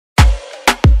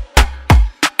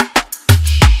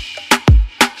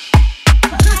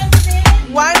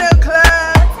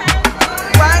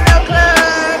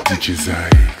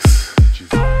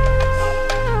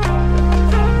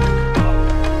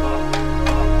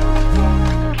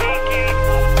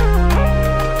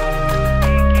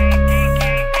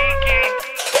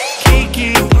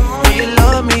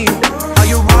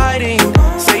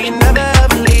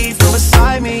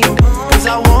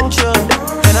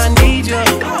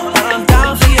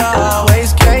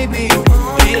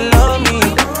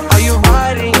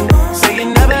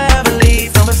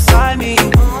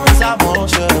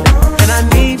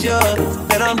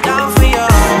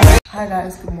Hi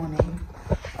guys, good morning.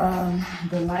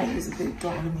 The light is a bit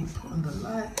dark. Let me put on the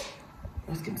light.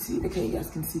 You guys can see. Okay, you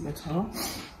guys can see better.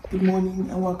 Good morning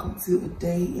and welcome to a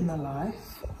day in the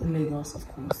life in Lagos, of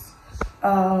course.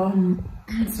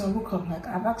 So I woke up, like,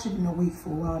 I've actually been awake for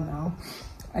a while now.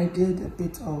 I did a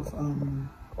bit of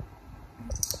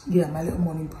yeah, my little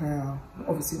morning prayer.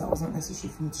 Obviously that wasn't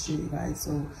necessary for me to show you guys.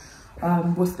 So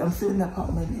I'm still in the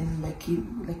apartment in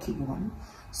Lekki 1.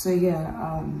 So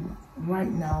yeah, right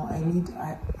now I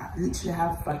literally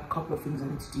have like a couple of things I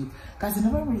need to do. Guys, I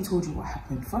never really told you what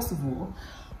happened. First of all,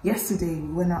 yesterday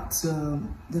we went out to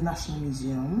the National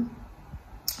Museum.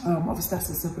 Obviously that's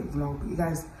a separate vlog. You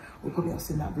guys will probably have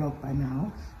seen that vlog by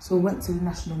now. So we went to the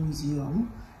National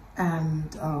Museum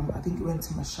and I think we went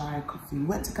to Mashai Coffee. We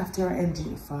went to Cafeteria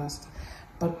NG at first,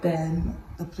 but then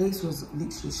the place was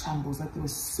literally shambles. Like, there were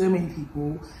so many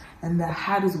people and the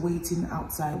had us waiting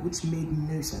outside, which made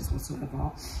no sense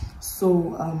whatsoever.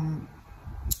 So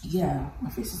yeah, my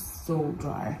face is so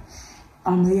dry.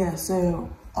 Yeah, so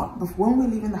when we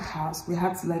were leaving the house, we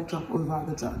had to like drop over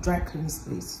the dry cleaning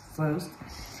space first.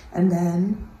 And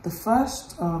then the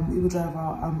first Uber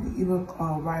driver, Uber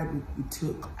ride we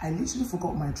took, I literally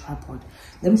forgot my tripod.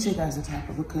 Let me show you guys the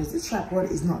tripod, because this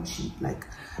tripod is not cheap. Like,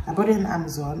 I bought it on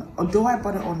Amazon, although I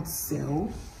bought it on sale.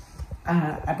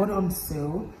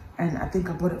 And I think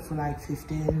I bought it for like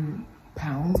 £15,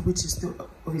 which is still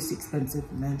obviously expensive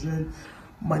in Nigerian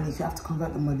money if you have to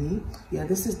convert the money. Yeah,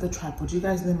 this is the tripod. You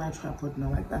guys know my tripod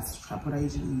now. Like, that's the tripod I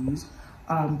usually use.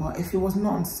 But if it was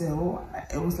not on sale,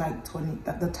 it was like 20.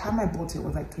 At the time I bought it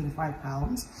was like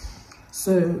 £25.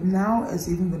 So now it's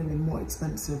even going to be more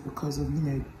expensive because of, you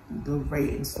know, the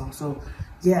rate and stuff. So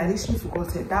yeah, I literally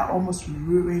forgot it. That almost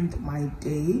ruined my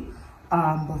day.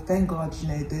 But thank God, you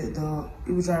know, the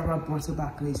Uber driver brought it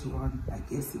back later on, like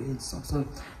yesterday and stuff. So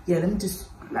yeah, let me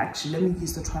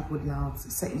use the tripod now to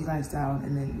set you guys down,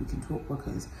 and then we can talk,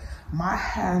 because my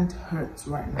hand hurts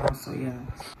right now. So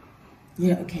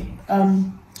yeah, okay.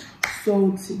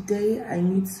 So today I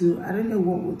don't know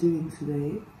what we're doing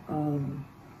today. One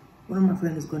of my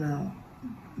friends is gone out,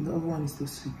 the other one is still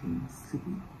sleeping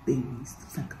babies.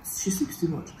 It's like, she sleeps too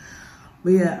much.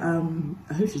 But yeah,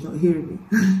 I hope she's not hearing me.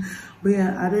 But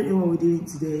yeah, I don't know what we're doing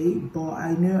today, but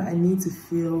I know I need to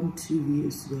film 2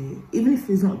 videos today. Even if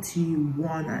it's not 2,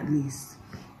 1 at least.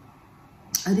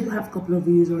 I do have a couple of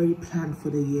videos already planned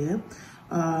for the year.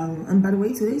 And by the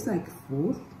way, today's like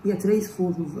 4th. Yeah, today's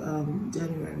 4th of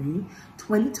January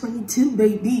 2022,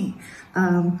 baby.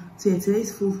 So yeah,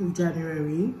 today's 4th of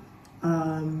January.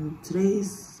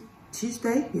 Today's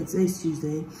Tuesday. Yeah, today's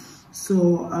Tuesday.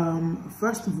 So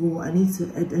first of all, I need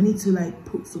to like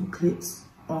put some clips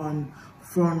on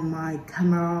from my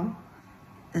camera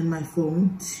and my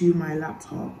phone to my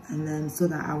laptop, and then so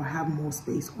that I will have more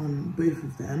space on both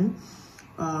of them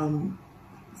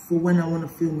for when I want to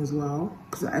film as well,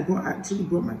 because I actually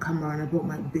brought my camera and I brought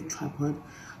my big tripod,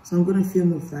 so I'm going to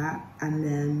film with that. And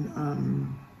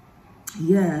then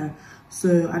yeah,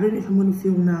 so I don't know if I'm going to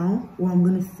film now or I'm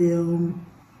going to film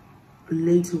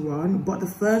later on, but the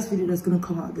first video that's going to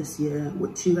come out this year,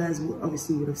 which you guys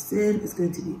obviously would have seen, is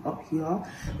going to be up here,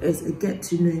 is a get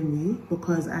to know me,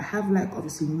 because I have like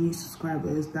obviously new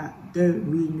subscribers that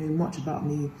don't really know much about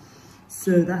me.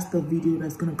 So that's the video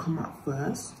that's going to come out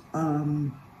first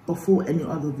before any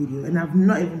other video, and I've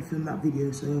not even filmed that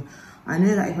video. So I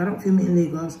know that if I don't film it in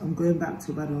Lagos, I'm going back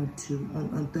to Ibadan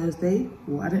on Thursday,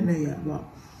 or I don't know yet, but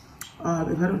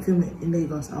if I don't film it in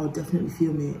Lagos, I'll definitely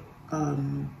film it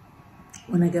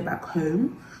when I get back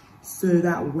home, so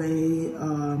that way it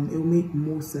will make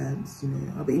more sense. You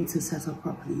know, I'll be able to set up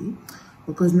properly,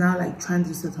 because now like trying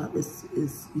to set up is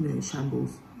you know,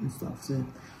 shambles and stuff. So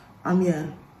yeah,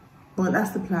 but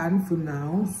that's the plan for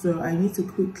now. So I need to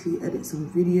quickly edit some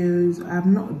videos. I have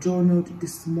not journaled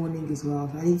this morning as well,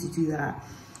 so I need to do that,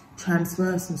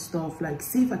 transfer some stuff, like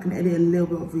see if I can edit a little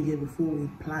bit of video before we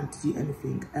plan to do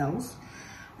anything else.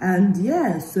 And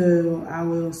yeah, so I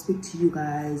will speak to you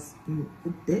guys in a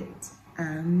bit,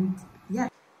 and yeah.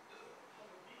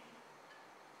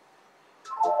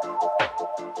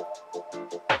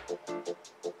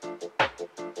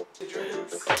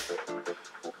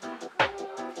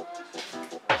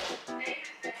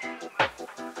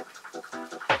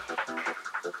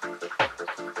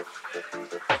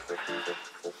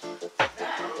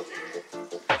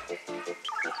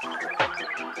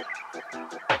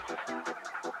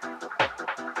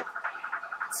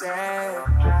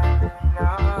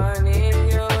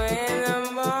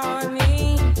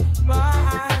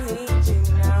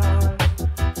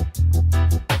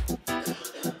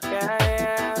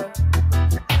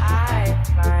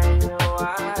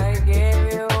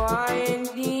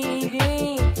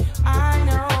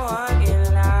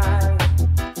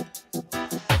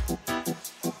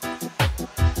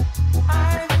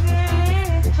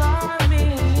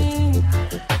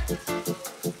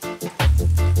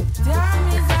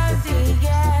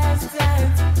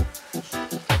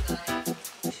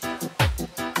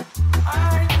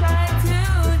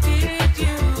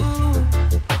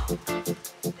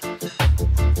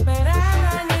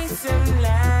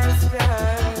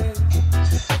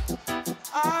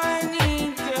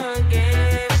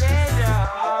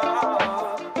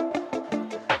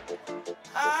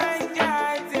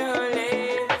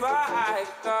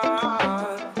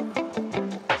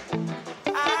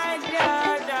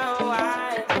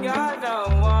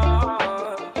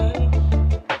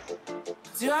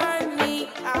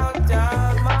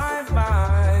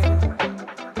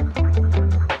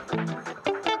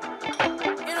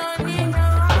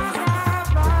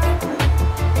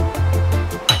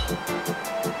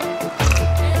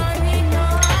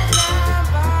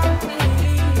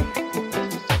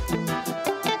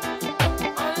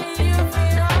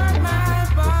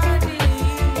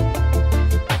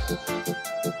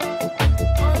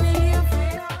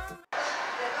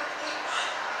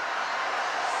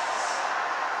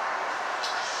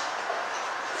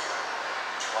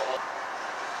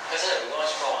 회사에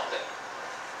응원하시면 안 돼?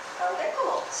 안 될 건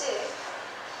없지.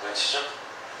 왜 치죠?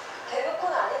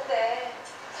 대놓고는 아닌데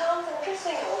상황상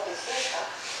필수인 경우도 있으니까.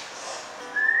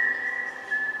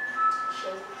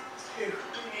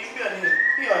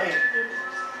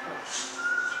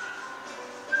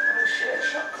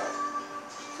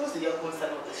 Who's the young ones that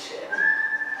know this shit?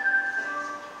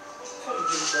 How you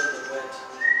just burn the bread?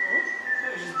 How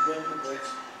you just burn the bread?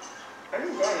 I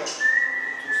didn't burn it.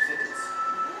 Toasted it.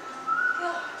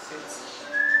 Yeah. Since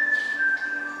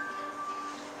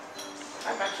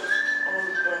I'm actually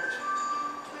almost burnt.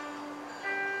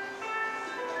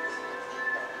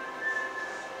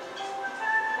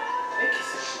 Make it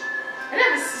sexy. I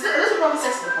never seen this one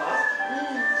sex in the past.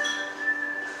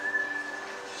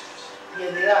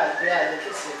 Yeah, they're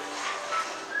kissing.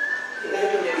 They're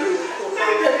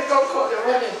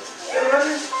running. They're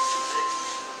running.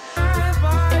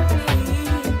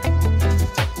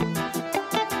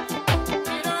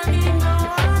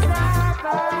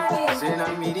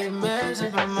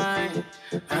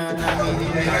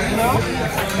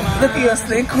 Look at your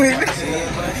snake queen. Look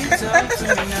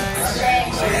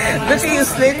at your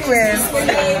snake queen.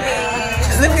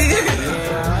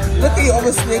 Look at your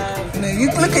other snake. No, you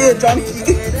look at your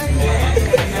donkey.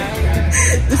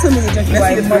 This one is a junkie. Let's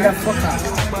see the motherfucker.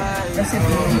 Let's see the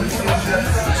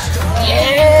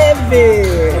yeah,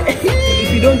 babe. If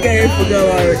you don't get it, forget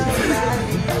about it.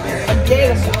 I'm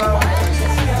getting it.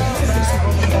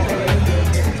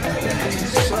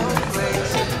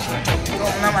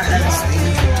 Now my hand is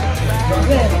sweet.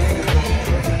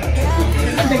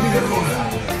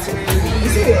 You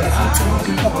see it?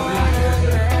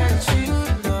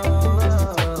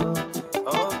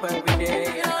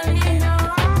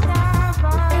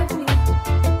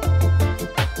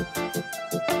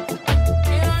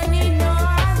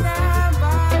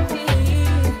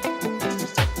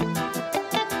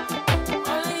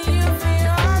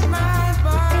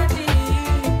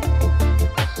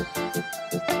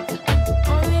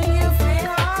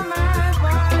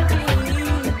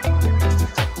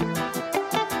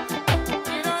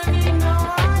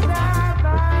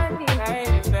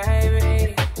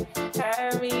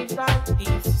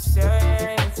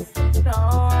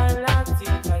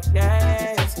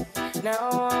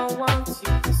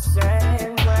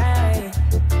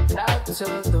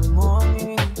 Till the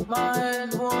morning, my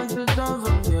head wants to turn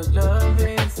from your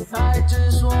loving. I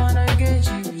just wanna get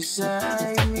you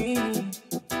beside me.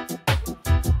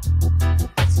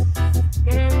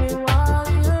 Give me all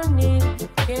you need,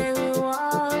 give me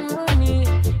all you need,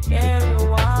 give me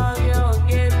all you,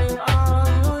 give me all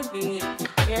you need,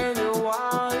 give me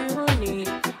all you need,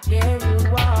 give me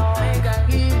all. Make I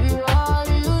give you all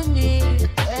you need,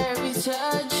 every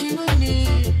touch you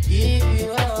need, give you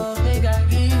all, make I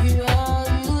give you all.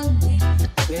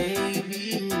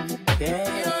 Baby,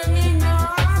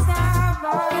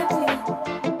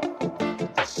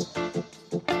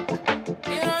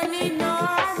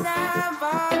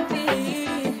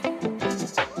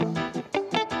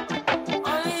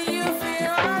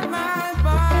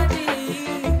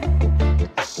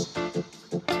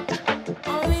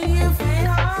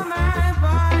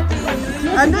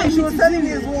 And then she was telling me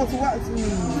as well to wax me.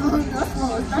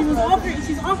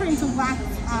 She's offering to wax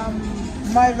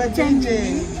My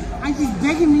vagina. and she's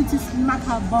begging me to smack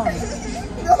her bum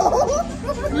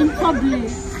in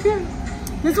public.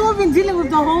 This woman been dealing with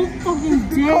the whole fucking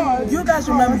day. You guys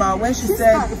remember when she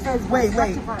said, wait.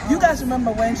 You guys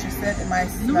remember when she said in my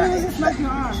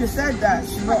she said that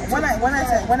when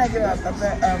I gave her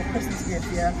a Christmas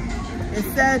gift, yeah, it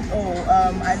said, oh,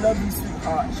 I love you,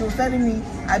 sweetheart. She was telling me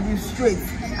I'd be straight.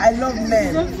 I love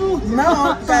men.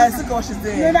 Now, guys, look what she's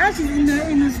doing. No, now she's in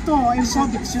the store in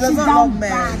public. She does not love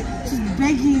men. She's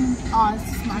begging us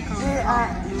to smack her. They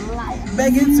are like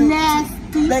begging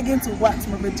to wax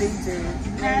my vagina.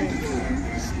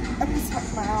 Let me smack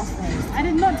my ass first. I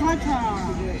did not touch her.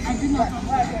 I did not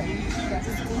touch her.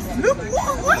 Look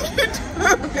what you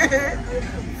doing.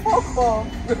 Fuck off.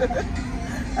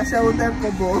 I shall tell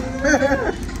Kobo.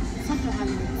 Such a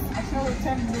holiday. I shall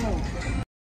tell you.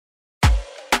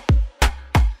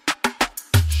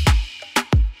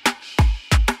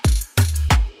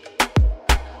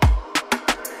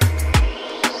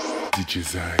 DJ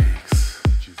Zix.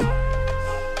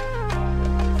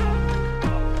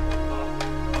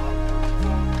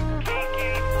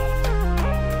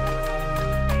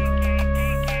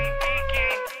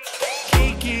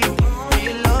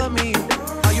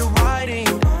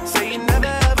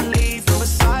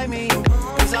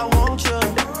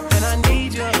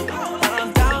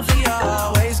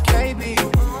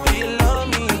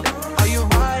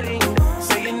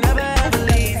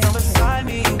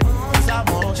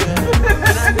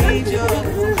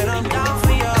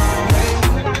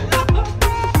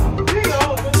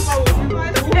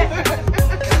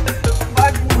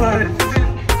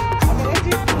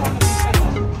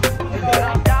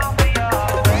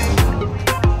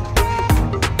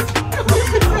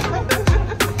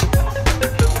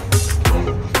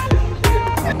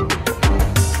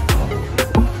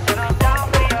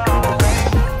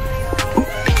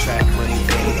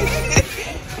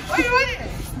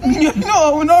 No, I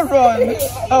will not run.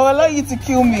 I will allow you to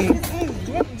kill me.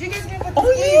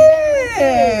 Oh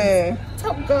yeah!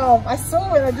 Top girl. I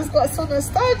saw it. I just got so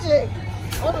nostalgic.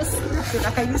 All the sniffing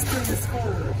like I used to in school.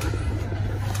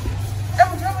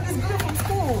 Oh, do you remember this girl from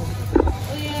school?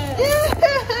 Oh yeah.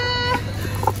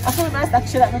 I feel nice that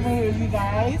share that memory with you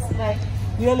guys. Like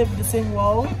we all live in the same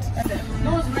world.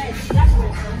 No one's red. That's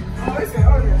red. Oh, is it? Oh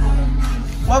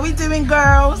yeah. What are we doing,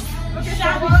 girls?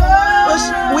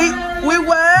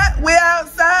 We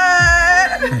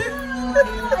outside. It's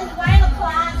 1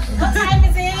 o'clock. What time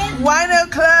is it? 1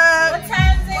 o'clock. What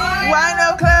time is it? 1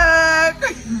 o'clock.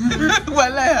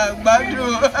 Wallahi, Badu.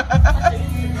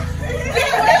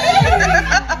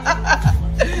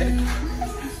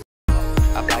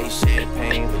 I buy you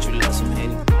champagne, but you love some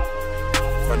Henny.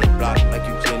 From the block like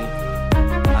you Jenny.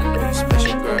 I know you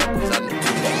special, girl, cause I know you.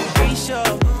 Be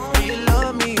sure, do you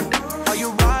love me? Are you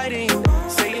riding?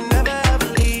 Say you never ever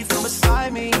leave from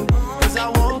beside me. Cause I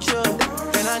want you,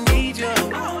 and I need you.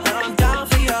 And I'm down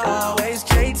for you always,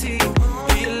 JT.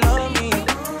 Do you love me?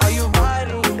 Are you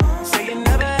riding? Say you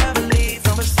never ever leave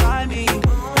from beside me.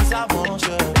 Cause I want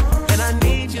you, and I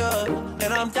need you.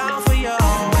 And I'm down for you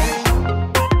always.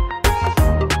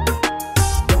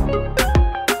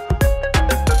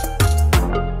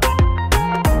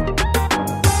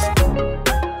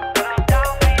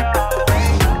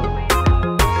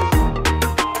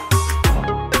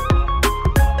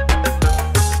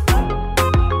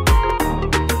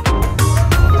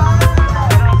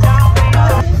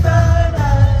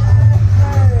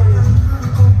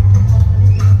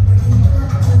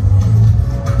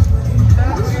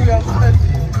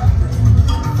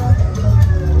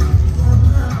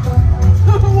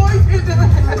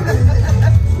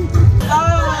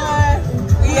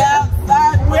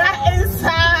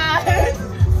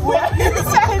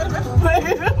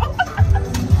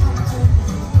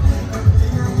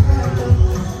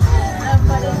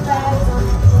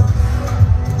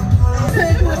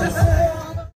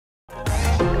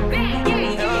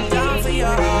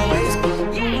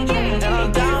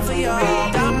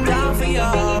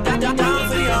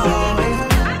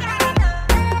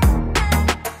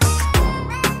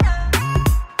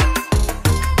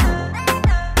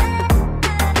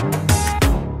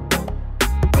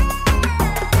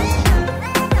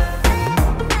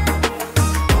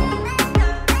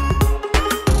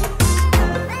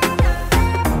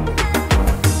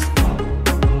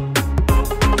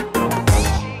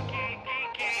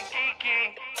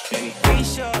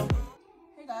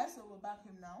 Hey guys, so we're back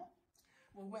home now.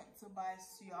 We went to buy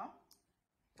suya.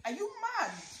 Are you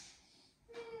mad?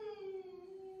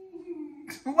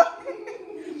 What?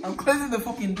 I'm closing the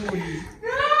fucking door. You.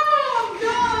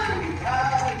 No!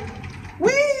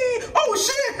 Wee! Oh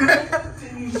shit!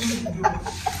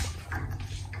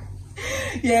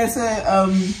 Yeah, so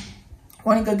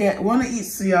wanna eat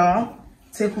suya,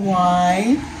 take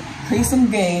wine, play some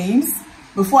games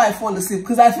before I fall asleep,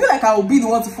 because I feel like I will be the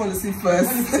one to fall asleep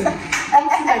first.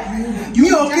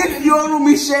 You okay? Your room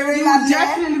is sharing that.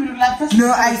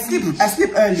 No, I sleep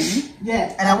early.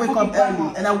 Yeah. And I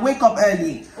wake up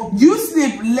early. You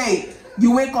sleep late.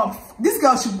 You wake up. This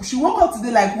girl, she woke up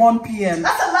today like 1 p.m.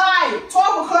 That's a lie.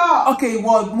 12 o'clock. Okay,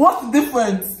 well, what's the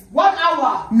difference? 1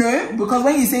 hour. No, because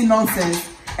when you say nonsense,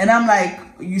 and I'm like,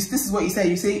 this is what you say.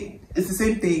 You say it's the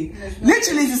same thing. No,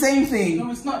 literally, it's the same thing. No,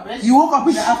 it's not. Bitch. You woke up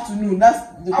in the afternoon. That's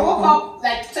the I woke up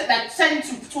like 10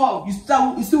 to 12. You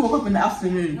still woke up in the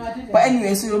afternoon. No, I didn't. But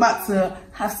anyway, so you're about to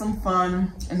have some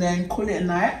fun and then call it a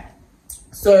night.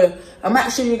 So I might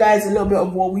show you guys a little bit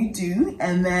of what we do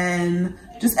and then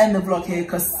just end the vlog here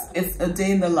because it's a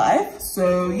day in the life.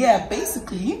 So yeah,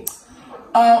 basically,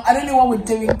 I don't know what we're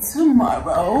doing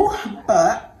tomorrow,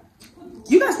 but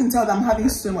you guys can tell that I'm having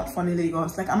so much fun in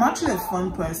Lagos. Like, I'm actually a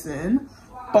fun person,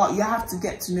 but you have to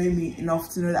get to know me enough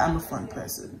to know that I'm a fun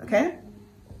person, okay?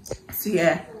 So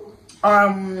yeah,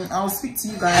 I'll speak to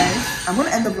you guys. I'm gonna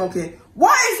end the vlog here.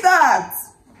 What is that?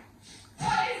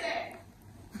 What is it?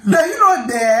 No, you're not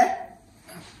there.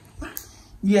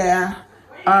 Yeah.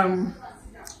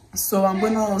 So I'm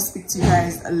gonna speak to you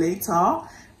guys later.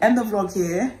 End the vlog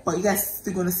here, but you guys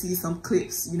still gonna see some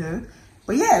clips, you know.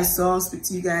 But yeah, so I'll speak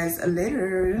to you guys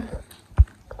later.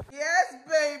 Yes,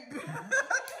 babe.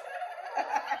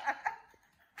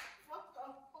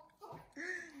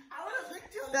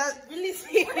 Release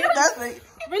him. That's like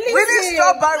Release him.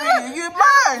 Strawberry. You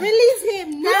man. Release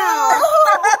him now.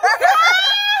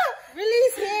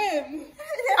 Release him.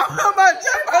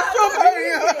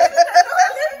 Strawberry.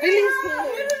 Release him.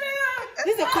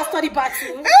 This is a custody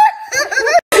battle.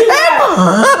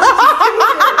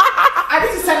 I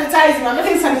need to sanitize him. I'm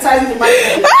making sanitizing in my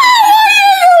face.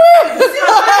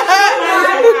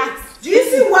 Do you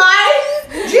see why?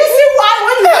 Do you see why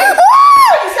when you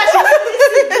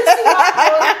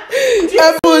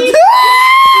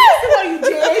what you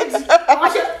did?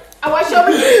 I was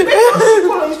showing you.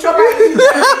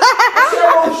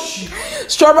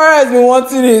 Strawberry has been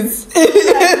wanting it.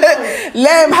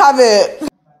 Let him have it.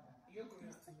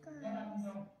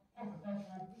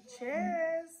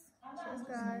 Cheers. Cheers,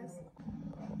 guys.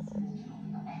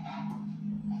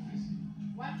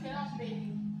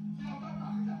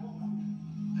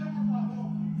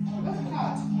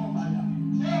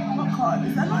 What card?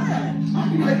 Is that not it?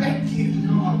 Thank you.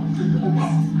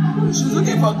 She's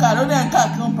looking for a card. Only a card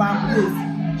come from place.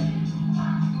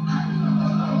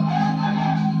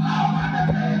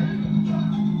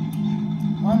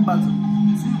 One bottle, 2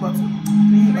 bottles,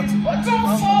 3 bottles. What's your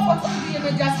 4 bottles in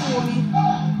the just for me?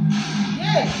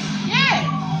 Yeah, yeah.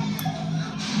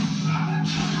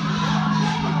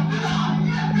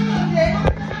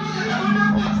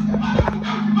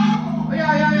 Oh yeah.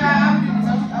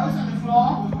 I was on the floor.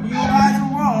 You guys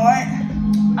are right.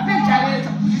 I think Jared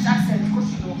this accent because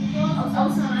you know. I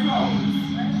was on the floor.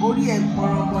 Only a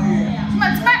boy.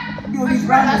 You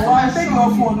Take your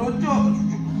phone. Don't joke.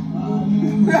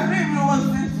 You don't even know what's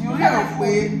this. You don't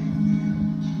way.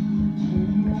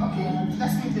 Okay,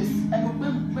 let's do this. I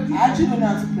actually don't know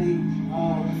how to play.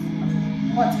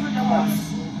 What?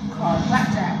 Cards.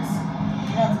 Blackjacks.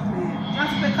 I don't know how to play it. You have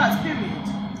to play cards, period. I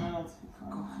don't know how to play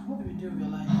cards. What do we do with your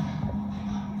life?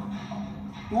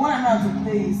 The one I know how to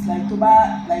play is like to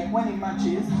buy, like when it matches,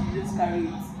 you just carry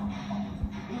it.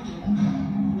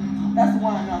 That's the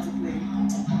one I know how to play.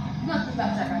 You not play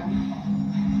blackjack, I mean.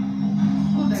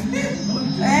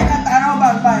 I know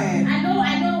about buying. I know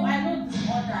the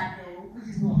order though. This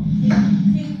is what?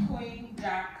 King, Queen,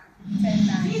 Jack, 10,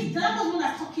 9. See, that was one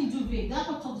that's talking to me. That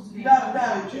was talking to me. That was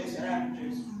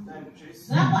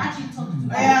actually talking to me.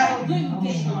 Yeah. Don't even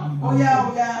get it. Oh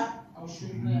yeah. I'll show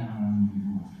you. Yeah.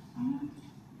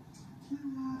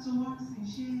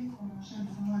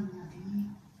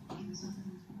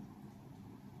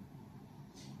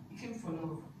 You came for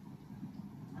love.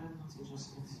 I don't know to just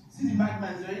it. See the bad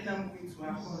man is already now moving to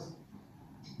our house.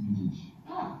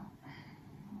 Oh.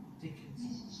 Take it.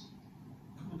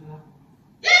 Come on, girl.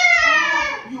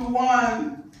 You won.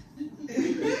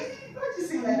 Why'd you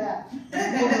sing like that?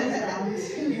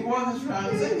 You won this round.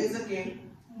 It's okay.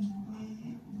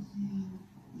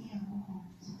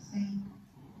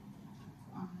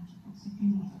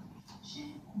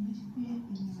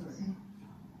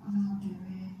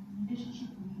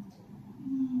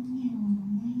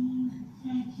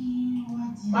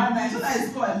 Bad man, so that is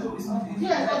cool.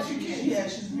 Yeah, that's you can. Yeah,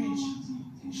 she's rich.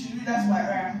 She's rich, that's why,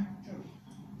 right?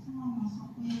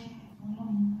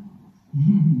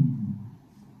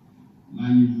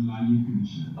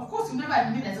 Of course, you never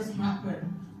admit that doesn't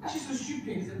happen. That's just so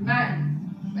stupid. He's a man.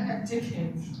 Man, I'm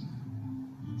taking.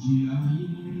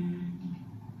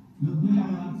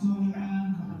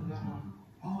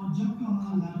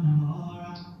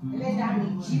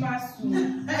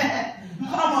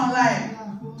 Come on, like.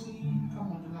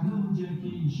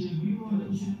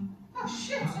 Oh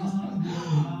shit!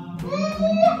 Ooh,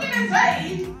 I'm getting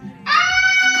anxiety.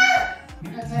 Ah!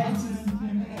 Anxiety.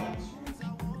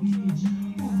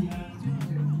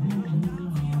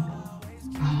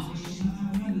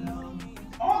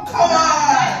 Oh come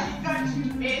on! Got you,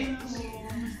 bitch.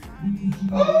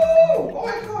 Oh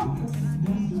my god!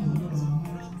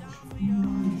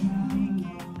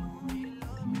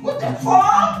 What the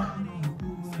fuck?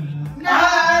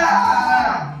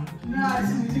 Nah, this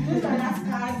is ridiculous. That's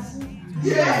cards.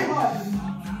 Yeah.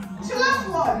 It's your last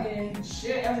one. Yeah.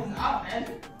 Shit, everyone's out, man.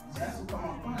 That's what come on.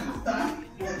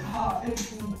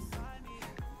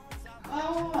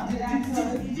 Oh,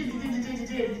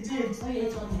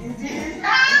 you did.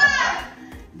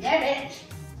 Yeah, bitch.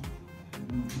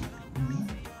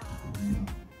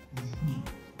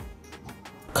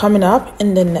 Coming up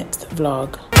in the next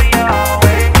vlog.